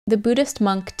The Buddhist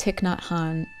monk Thich Nhat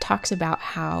Hanh talks about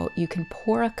how you can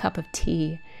pour a cup of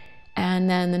tea and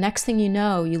then the next thing you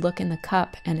know, you look in the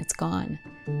cup and it's gone.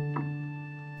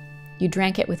 You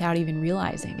drank it without even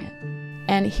realizing it.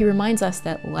 And he reminds us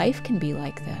that life can be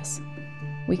like this.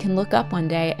 We can look up one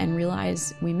day and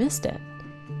realize we missed it.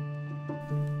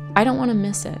 I don't want to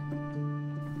miss it.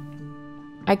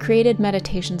 I created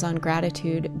meditations on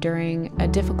gratitude during a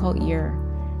difficult year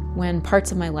when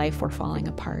parts of my life were falling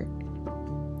apart.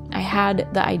 I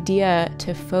had the idea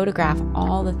to photograph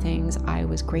all the things I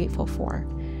was grateful for,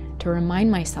 to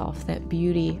remind myself that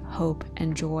beauty, hope,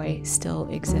 and joy still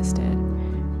existed.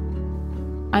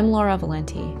 I'm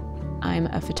Valenti. I'm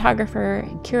a photographer,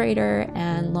 curator,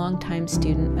 and longtime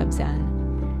student of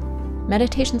Zen.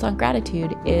 Meditations on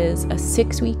Gratitude is a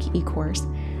 6-week e-course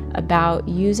about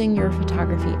using your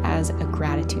photography as a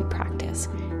gratitude practice.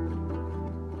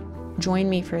 Join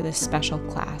me for this special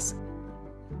class.